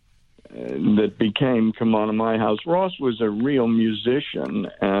that became Come On to My House. Ross was a real musician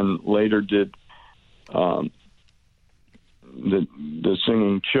and later did the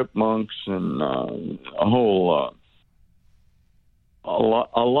Singing Chipmunks and a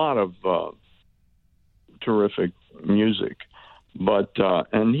lot of terrific music. But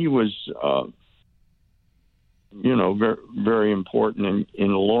and he was very, very important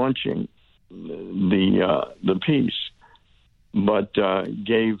in launching the piece, but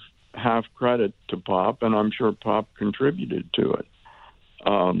gave half credit to Pop, and I'm sure Pop contributed to it.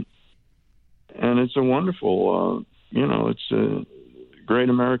 And it's a wonderful, it's a great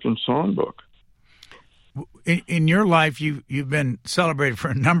American songbook. In your life, you've been celebrated for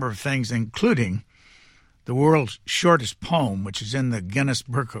a number of things, including the world's shortest poem, which is in the Guinness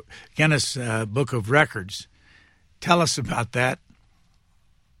Book of Records. Tell us about that.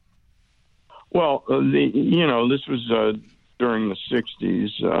 Well, this was during the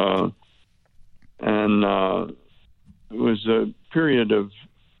 60s, and it was a period of,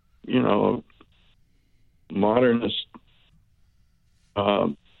 modernist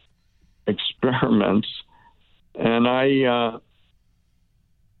experiments. And I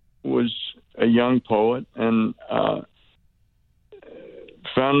was a young poet and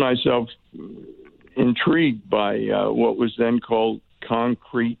found myself intrigued by what was then called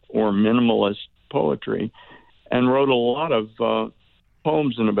concrete or minimalist poetry, and wrote a lot of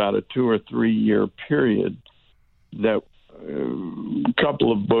poems in about a 2 or 3 year period. That a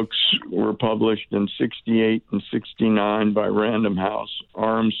couple of books were published in 68 and 69 by Random House,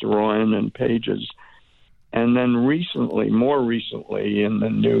 Aram Saroyan and Pages. And then more recently, in the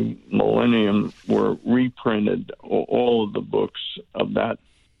new millennium, were reprinted all of the books of that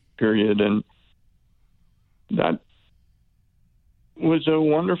period. And that was a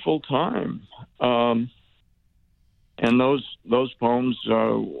wonderful time. And those poems,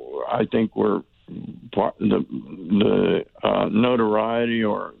 I think, were part the notoriety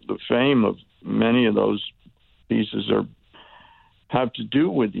or the fame of many of those pieces have to do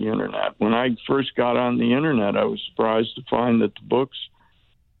with the internet. When I first got on the internet, I was surprised to find that the books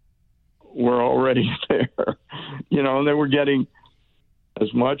were already there. And they were getting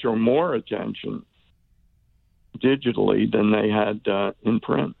as much or more attention digitally than they had in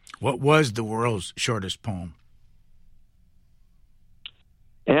print. What was the world's shortest poem?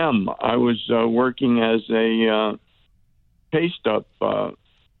 I was working as a paste-up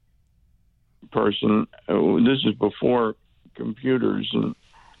person. This is before computers and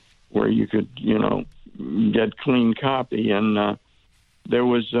where you could, get clean copy. And there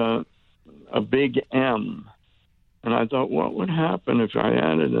was a big M. And I thought, what would happen if I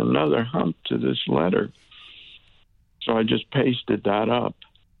added another hump to this letter? So I just pasted that up.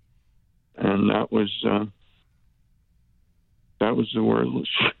 And that was the world's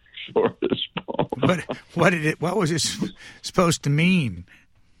shortest poem. What was it supposed to mean?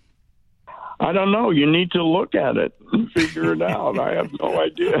 I don't know. You need to look at it and figure it out. I have no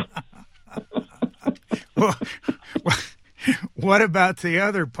idea. Well, what about the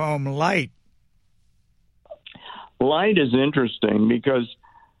other poem, Light? Light is interesting because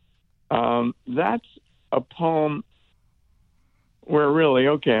that's a poem where really,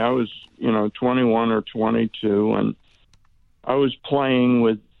 I was, 21 or 22, and I was playing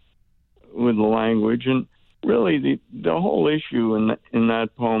with the language, and really the whole issue in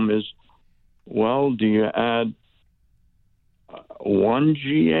that poem is, well, do you add one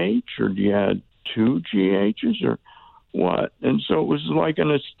GH or do you add two GHs or what? And so it was like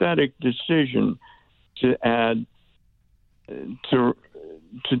an aesthetic decision to add to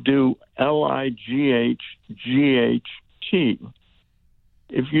do LIGH GHT.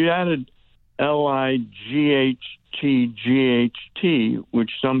 If you added LIGHT GHT,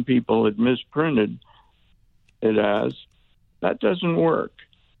 which some people had misprinted it as, that doesn't work.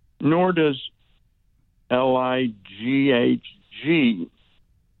 Nor does LIGHGT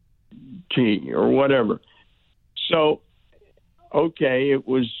or whatever. So, it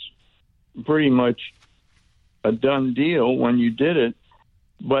was pretty much a done deal when you did it,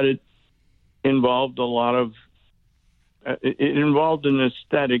 but it involved it involved an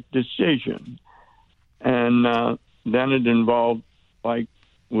aesthetic decision. And then it involved,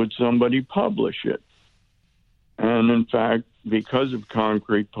 would somebody publish it? And in fact, because of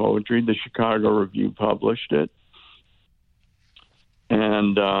concrete poetry, the Chicago Review published it.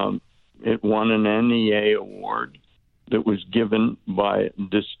 And it won an NEA award that was given by a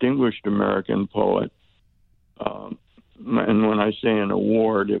distinguished American poet. And when I say an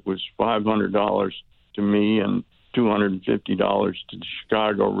award, it was $500 to me and $250 to the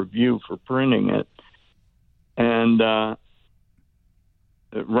Chicago Review for printing it. And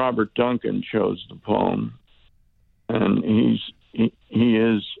Robert Duncan chose the poem, and he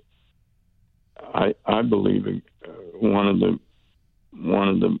is, I believe, one of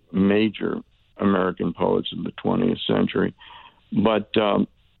the major American poets of the 20th century. But a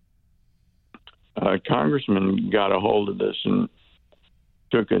congressman got a hold of this and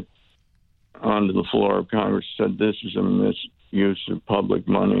took it onto the floor of Congress, said this is a misuse of public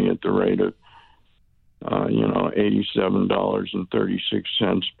money at the rate of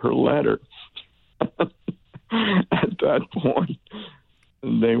 $87.36 per letter. At that point,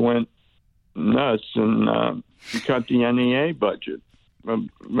 they went nuts and cut the NEA budget of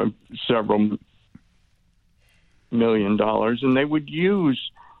several $1 million, and they would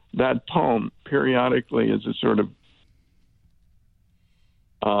use that poem periodically as a sort of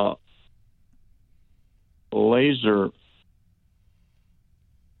laser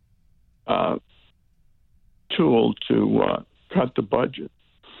tool to cut the budget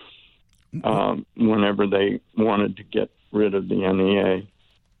whenever they wanted to get rid of the NEA.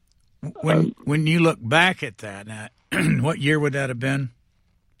 When you look back at that, what year would that have been?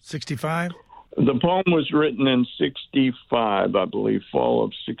 65? The poem was written in 65, I believe, fall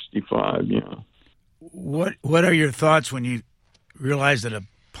of 65, What are your thoughts when you realize that a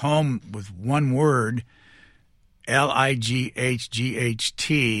poem with one word, Lighghght,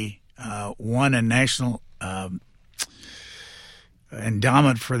 won a National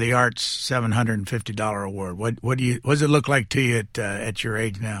Endowment for the Arts $750 award. What does it look like to you at your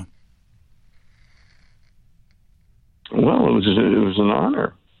age now? Well, it was an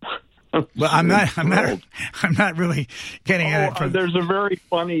honor. Well, I'm not really getting at it from. There's a very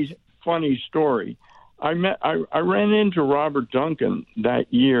funny story. I ran into Robert Duncan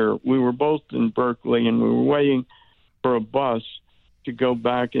that year. We were both in Berkeley, and we were waiting for a bus to go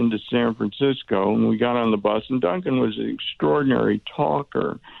back into San Francisco, and we got on the bus, and Duncan was an extraordinary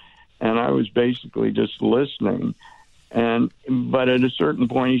talker, and I was basically just listening. But at a certain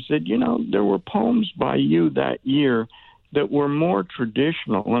point, he said, there were poems by you that year that were more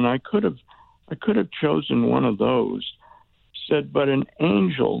traditional, and I could have chosen one of those. He said, but an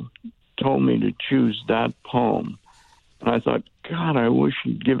angel told me to choose that poem. And I thought, God, I wish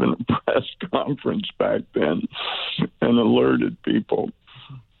he'd given a press conference back then and alerted people,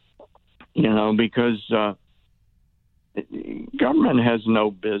 because government has no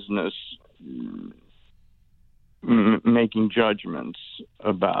business making judgments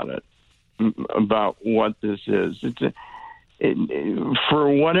about it, about what this is. For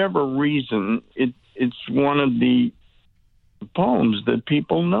whatever reason, it's one of the poems that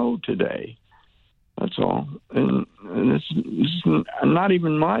people know today. That's all. And this is not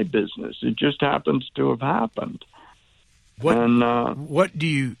even my business. It just happens to have happened. What do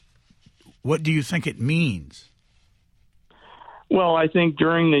you think it means? Well, I think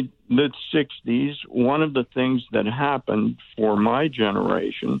during the 60s, one of the things that happened for my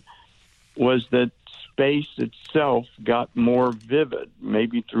generation was that space itself got more vivid,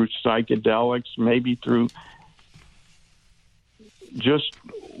 maybe through psychedelics, maybe through just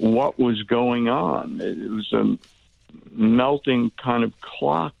what was going on. It was a melting kind of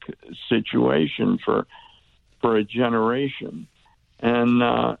clock situation for a generation. And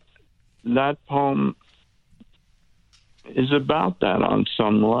that poem is about that on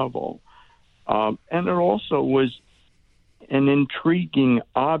some level. And it also was an intriguing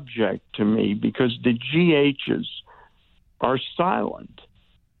object to me because the GHs are silent.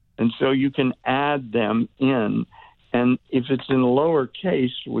 And so you can add them in. And if it's in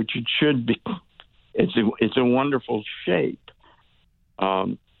lowercase, which it should be, it's a wonderful shape.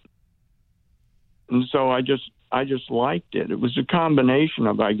 And so I just liked it. It was a combination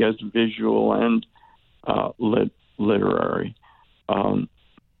of, I guess, visual and literary. And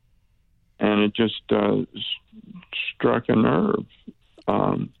it just struck a nerve.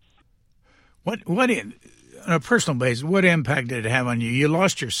 What on a personal basis, what impact did it have on you? You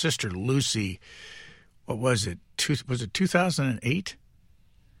lost your sister, Lucy. What was it? Was it 2008?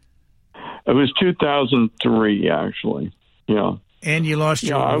 It was 2003, actually. Yeah. And you lost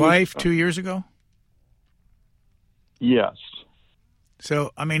your wife 2 years ago? Yes.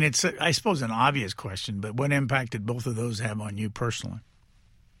 So, I mean, it's, I suppose, an obvious question, but what impact did both of those have on you personally?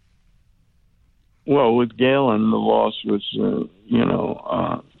 Well, with Galen, the loss was,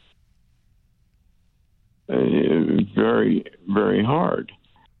 very, very hard.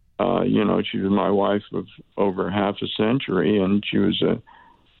 She was my wife of over half a century, and she was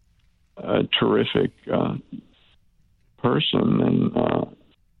a terrific person. And,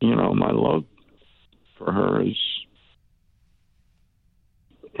 my love for her is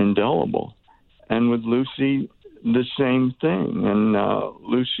indelible. And with Lucy, the same thing. And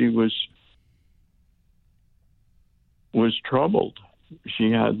Lucy was troubled.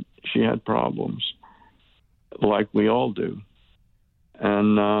 She had problems, like we all do.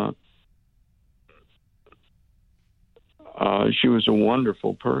 And she was a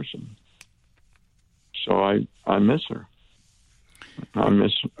wonderful person. So I miss her. I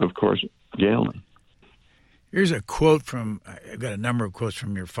miss, of course, Galen. Here's a quote I've got a number of quotes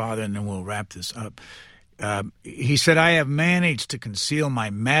from your father, and then we'll wrap this up. He said, "I have managed to conceal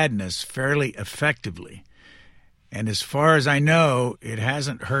my madness fairly effectively. And as far as I know, it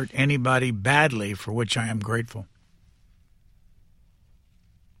hasn't hurt anybody badly, for which I am grateful."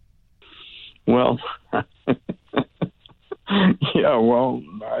 Well, yeah, well,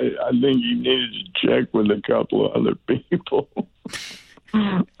 I think you needed to check with a couple of other people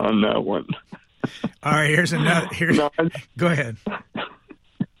on that one. All right, here's another. Go ahead.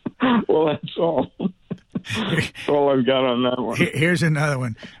 Well, that's all. That's all I've got on that one. Here's another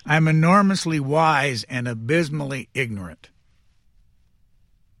one. "I'm enormously wise and abysmally ignorant."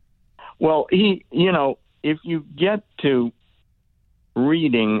 Well, if you get to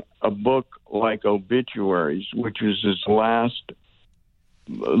reading a book like Obituaries, which was the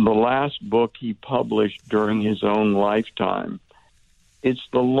last book he published during his own lifetime, it's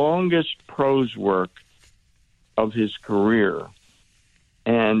the longest prose work of his career.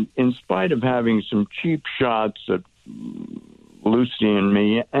 And in spite of having some cheap shots at Lucy and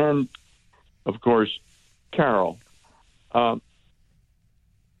me, and, of course, Carol,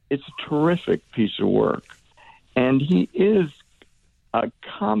 it's a terrific piece of work. And he is a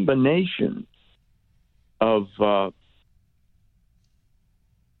combination of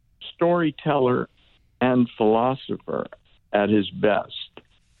storyteller and philosopher at his best.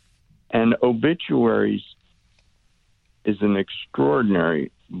 And Obituaries is an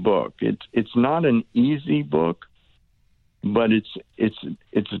extraordinary book. It's not an easy book, but it's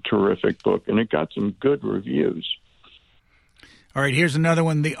a terrific book, and it got some good reviews. All right, here's another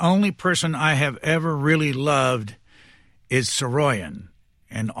one. The only person I have ever really loved is Saroyan.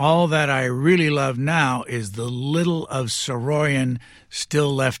 And all that I really love now is the little of Saroyan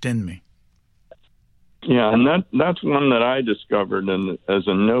still left in me. Yeah, and that's one that I discovered as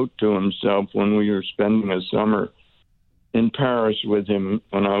a note to himself when we were spending a summer in Paris with him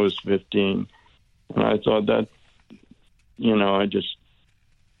when I was 15. And I thought that, I just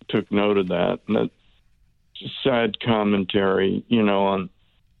took note of that. And that's a sad commentary, on,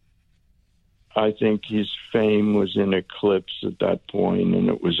 I think his fame was in eclipse at that point, and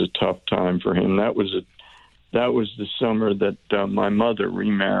it was a tough time for him. That was the summer that my mother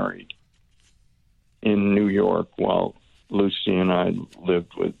remarried in New York while Lucy and I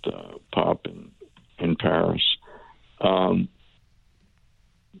lived with Pop in Paris.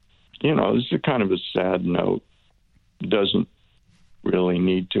 This is kind of a sad note. Doesn't really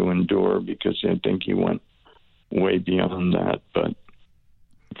need to endure because I think he went way beyond that. But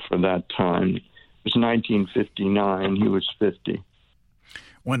for that time, it was 1959. He was 50.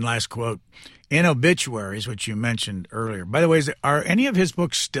 One last quote. In Obituaries, which you mentioned earlier. By the way, are any of his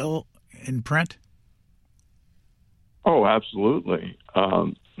books still in print? Oh, absolutely.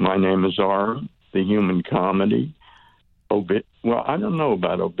 My Name is Aram, The Human Comedy. Well, I don't know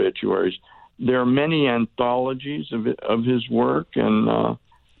about Obituaries. There are many anthologies of his work, and like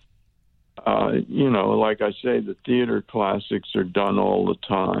I say, the theater classics are done all the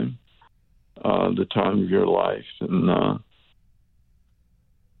time. The Time of Your Life, and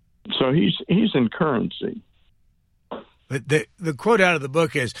so he's in currency. The quote out of the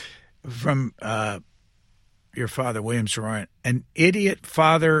book is from your father, William Saroyan, an idiot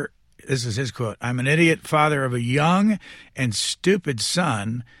father. This is his quote. I'm an idiot father of a young and stupid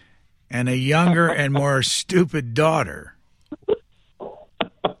son and a younger and more stupid daughter.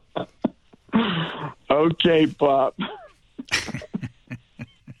 Okay, Pop.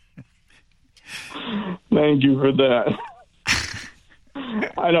 Thank you for that.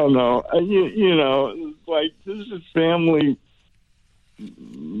 I don't know. Like, this is family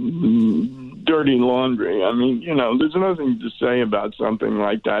dirty laundry. I mean, there's nothing to say about something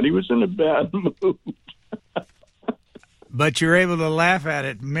like that. He was in a bad mood. But you're able to laugh at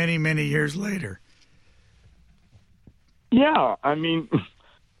it many, many years later. Yeah, I mean,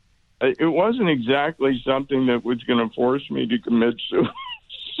 it wasn't exactly something that was going to force me to commit suicide.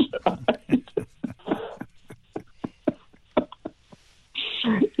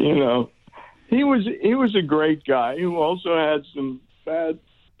 He was a great guy who also had some bad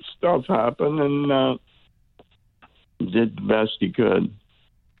stuff happen, and did the best he could,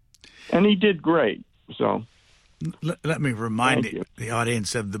 and he did great. So let me remind the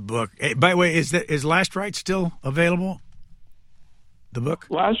audience of the book. Hey, by the way, is Last Rites still available? The book?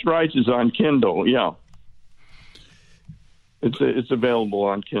 Last Rites is on Kindle. Yeah, it's available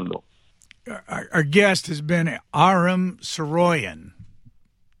on Kindle. Our guest has been Aram Saroyan,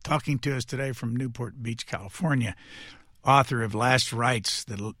 talking to us today from Newport Beach, California. Author of Last Rites,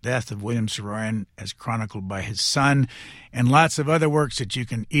 The Death of William Saroyan as chronicled by his son, and lots of other works that you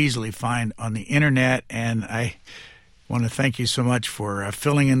can easily find on the internet. And I want to thank you so much for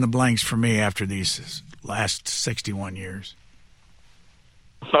filling in the blanks for me after these last 61 years.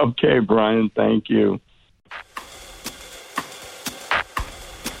 Okay, Brian, thank you.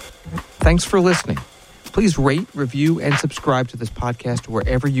 Thanks for listening. Please rate, review, and subscribe to this podcast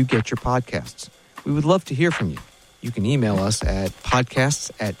wherever you get your podcasts. We would love to hear from you. You can email us at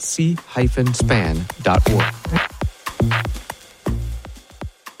podcasts@c-span.org.